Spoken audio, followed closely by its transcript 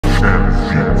It's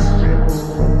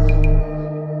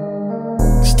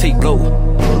Bleu.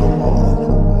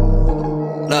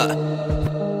 Look.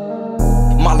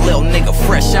 My little nigga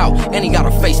fresh out, and he got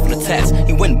a face for the tats.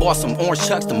 He went and bought some orange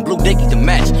chucks, them blue dickies to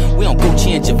match. We on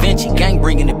Gucci and Givenchy, gang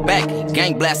bringing it back. He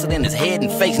gang blasted in his head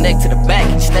and face neck to the back.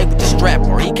 He stay with the strap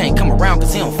or he can't come around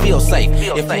cause he don't feel safe.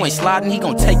 If you ain't sliding, he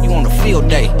gon' take you on the field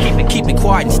day. Keep it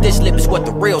quiet and stitch lip is what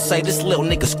the real say. This little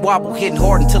nigga squabble, hitting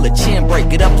hard until the chin break.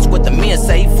 Get up is what the men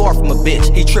say, he far from a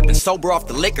bitch. He tripping sober off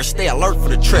the liquor, stay alert for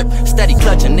the trip. Steady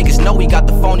clutching, niggas know he got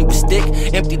the phony with stick.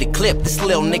 Empty the clip, this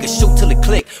little nigga shoot till it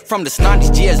click. From the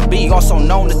 90s GSB, also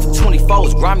known as the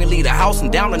 24s. Grimy leave the house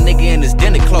and down a nigga in his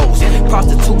dinner clothes.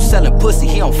 Prostitute selling pussy,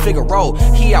 he on Figaro.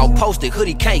 He out posted,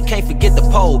 hoodie can't forget the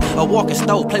pole. A walking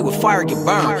stove, play with fire, get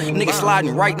burned. Nigga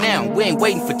sliding right now, we ain't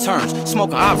waiting for turns.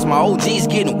 Smoking ops, my OG's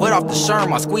getting wet off the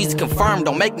sherm. I squeeze to confirm,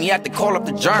 don't make me have to call up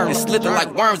the germ. And slither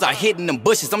like worms, I hid in them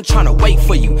bushes, I'm trying to wait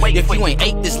for you. If you ain't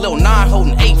 8, this little 9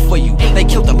 holding 8 for you. They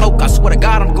killed the loc, I swear to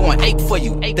God, I'm going 8 for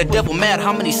you. The devil mad,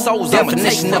 how many souls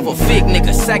definition of a fig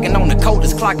nigga, sagging on the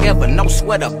coldest clock ever. No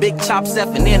sweater, big chops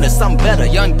effing into something better.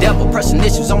 Young devil, pressing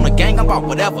issues on the gang, I'm about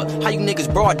whatever. How you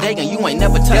niggas broad day and you ain't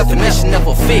never touched definition of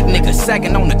a fig nigga,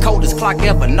 sagging on the coldest clock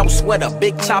ever. No sweater,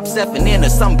 big chops effing into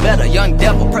something better. Young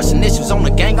devil, pressing issues on the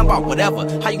gang, I'm about whatever.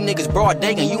 How you niggas broad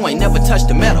day and you ain't never touched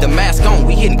the metal. The mask on,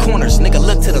 we hitting corners, nigga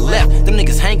look to the left. Them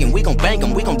niggas hanging, we gon' bang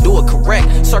them, we gon' do it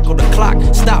correct. Circle the clock,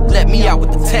 stop, let me out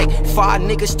with the tech. 5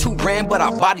 niggas, 2 ran, but I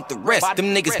bodied the rest.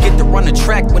 Them niggas get to run the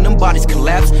track when them bodies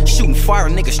collapse. Shooting fire,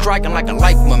 niggas striking like a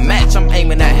life of a match. I'm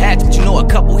aiming at hats, but you know a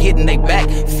couple hitting they back.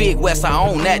 Fig West, I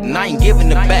own that, and I ain't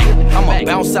giving it back. I'ma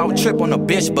bounce out, trip on a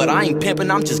bitch, but I ain't pimping,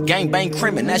 I'm just gangbang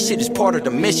crimin'. That shit is part of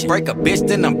the mission. Break a bitch,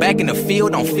 then I'm back in the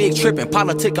field on Fig tripping.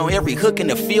 Politic on every hook in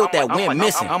the field that went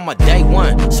missing. I'm a day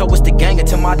one, so it's the gang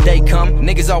until my day come.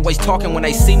 Niggas always talking when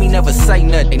they see me, never say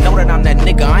nothing. They know that I'm that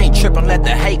nigga, I ain't trippin', let the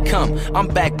hate come. I'm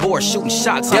backboard shooting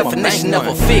shots, definition of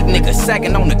a fig nigga,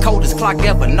 sagging on the coldest clock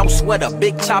ever. No sweater,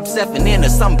 big chops effing into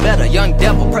something better. Young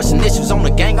devil, pressing issues on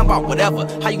the gang, I'm about whatever.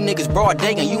 How you niggas broad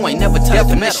day and you ain't never touched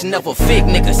definition of a fig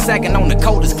nigga, sagging on the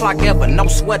coldest clock ever. No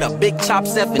sweater, big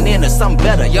chops effing into something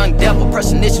better. Young devil,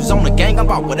 pressing issues on the gang, I'm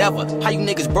about whatever. How you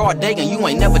niggas broad day and you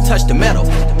ain't never touched the metal.